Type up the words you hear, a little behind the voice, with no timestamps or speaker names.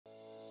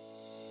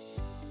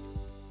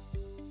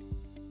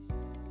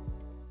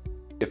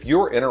If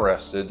you're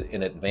interested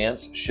in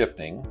advanced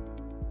shifting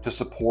to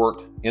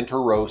support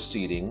inter-row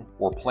seeding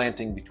or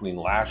planting between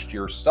last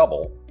year's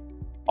stubble,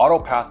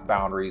 AutoPath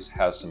Boundaries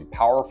has some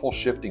powerful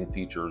shifting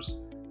features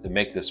to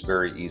make this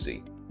very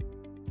easy.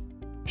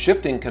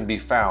 Shifting can be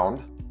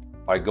found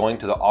by going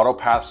to the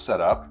AutoPath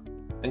setup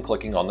and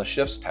clicking on the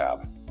Shifts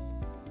tab.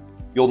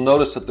 You'll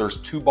notice that there's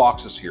two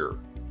boxes here,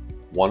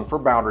 one for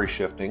boundary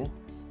shifting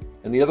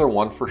and the other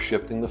one for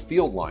shifting the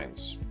field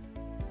lines.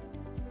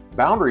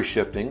 Boundary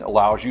shifting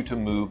allows you to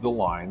move the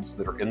lines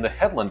that are in the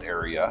headland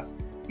area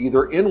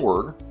either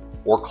inward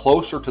or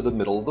closer to the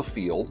middle of the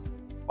field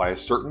by a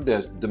certain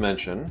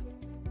dimension,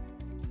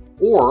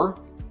 or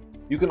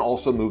you can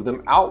also move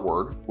them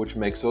outward, which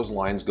makes those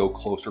lines go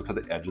closer to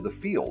the edge of the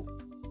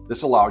field.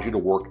 This allows you to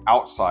work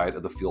outside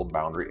of the field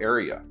boundary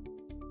area.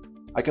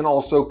 I can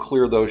also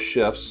clear those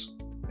shifts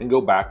and go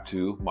back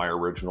to my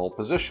original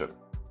position.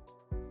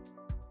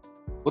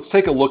 Let's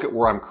take a look at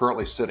where I'm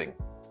currently sitting.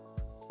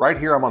 Right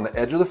here, I'm on the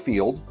edge of the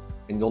field,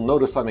 and you'll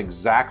notice I'm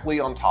exactly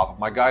on top of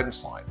my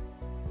guidance line.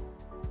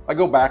 I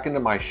go back into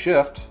my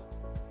shift,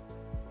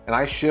 and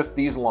I shift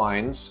these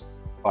lines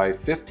by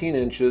 15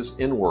 inches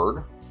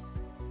inward.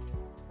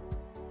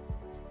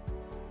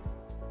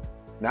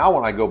 Now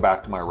when I go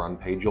back to my run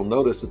page, you'll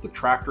notice that the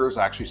tractor is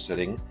actually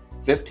sitting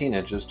 15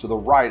 inches to the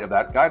right of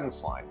that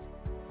guidance line.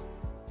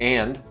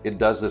 And it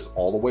does this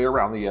all the way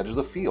around the edge of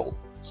the field.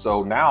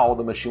 So now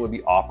the machine would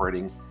be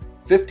operating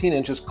 15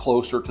 inches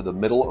closer to the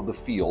middle of the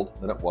field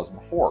than it was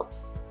before.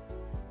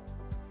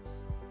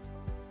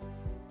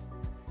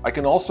 I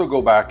can also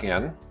go back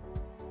in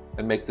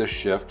and make this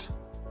shift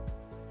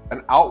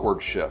an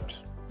outward shift.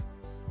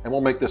 And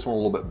we'll make this one a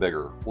little bit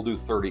bigger. We'll do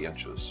 30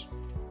 inches.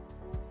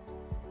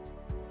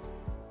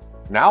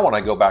 Now when I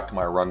go back to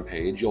my run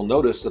page, you'll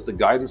notice that the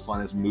guidance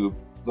line has moved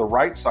to the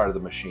right side of the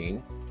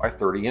machine by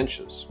 30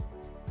 inches.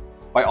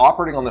 By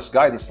operating on this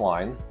guidance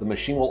line, the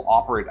machine will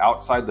operate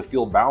outside the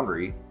field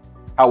boundary.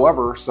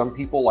 However, some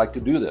people like to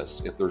do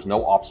this. If there's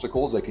no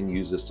obstacles, they can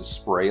use this to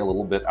spray a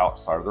little bit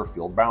outside of their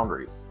field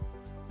boundary.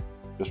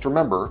 Just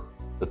remember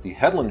that the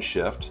headland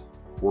shift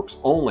works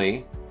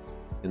only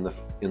in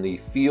the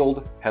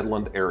field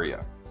headland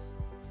area.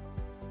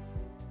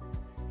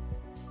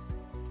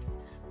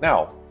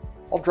 Now,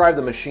 I'll drive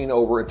the machine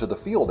over into the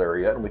field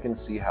area and we can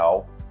see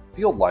how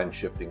field line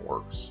shifting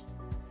works.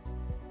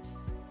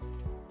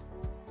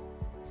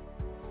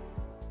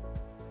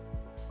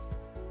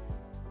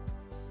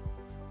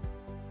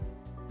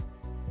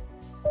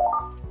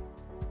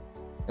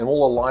 And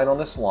we'll align on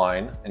this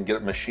line and get a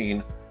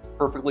machine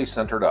perfectly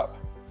centered up.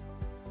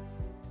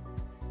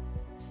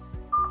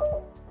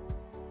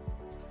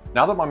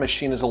 Now that my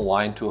machine is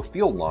aligned to a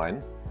field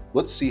line,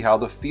 let's see how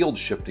the field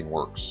shifting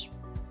works.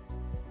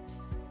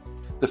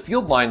 The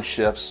field line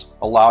shifts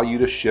allow you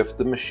to shift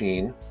the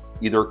machine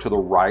either to the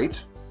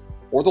right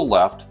or the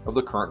left of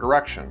the current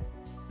direction.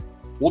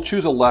 We'll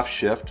choose a left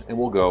shift and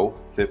we'll go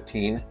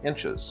 15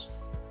 inches.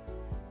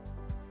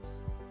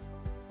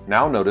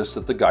 Now notice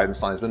that the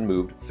guidance line has been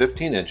moved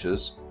 15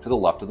 inches to the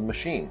left of the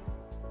machine.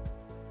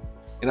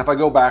 And if I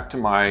go back to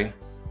my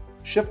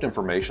shift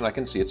information, I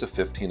can see it's a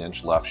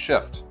 15-inch left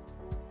shift.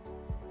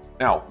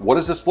 Now, what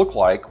does this look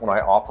like when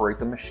I operate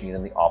the machine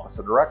in the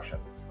opposite direction?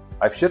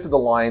 I've shifted the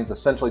lines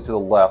essentially to the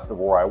left of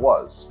where I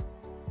was.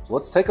 So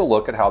let's take a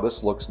look at how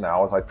this looks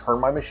now as I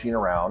turn my machine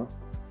around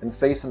and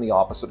face in the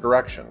opposite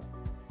direction.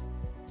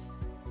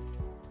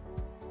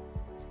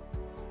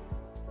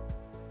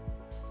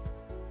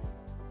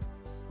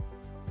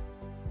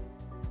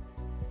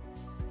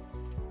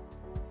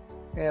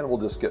 And we'll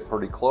just get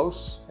pretty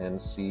close and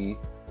see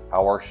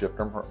how our shift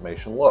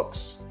information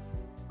looks.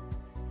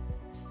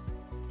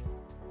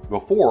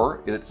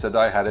 Before, it said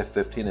I had a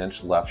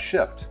 15-inch left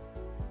shift.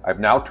 I've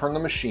now turned the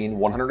machine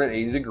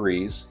 180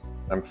 degrees,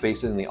 I'm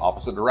facing in the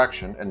opposite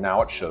direction, and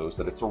now it shows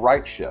that it's a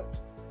right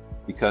shift.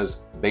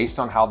 Because based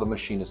on how the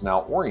machine is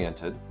now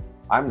oriented,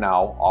 I'm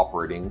now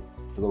operating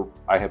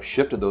I have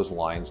shifted those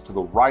lines to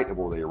the right of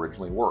where they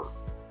originally were.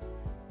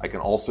 I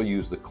can also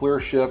use the clear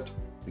shift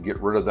to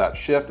get rid of that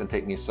shift and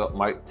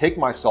take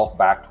myself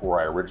back to where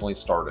I originally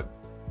started.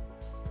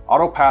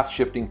 AutoPath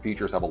shifting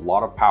features have a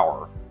lot of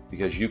power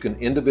because you can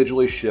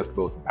individually shift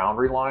both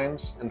boundary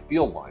lines and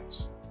field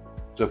lines.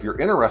 So if you're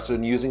interested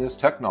in using this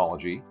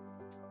technology,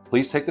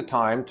 please take the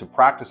time to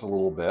practice a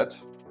little bit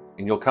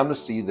and you'll come to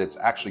see that it's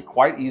actually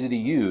quite easy to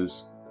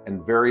use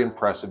and very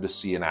impressive to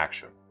see in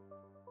action.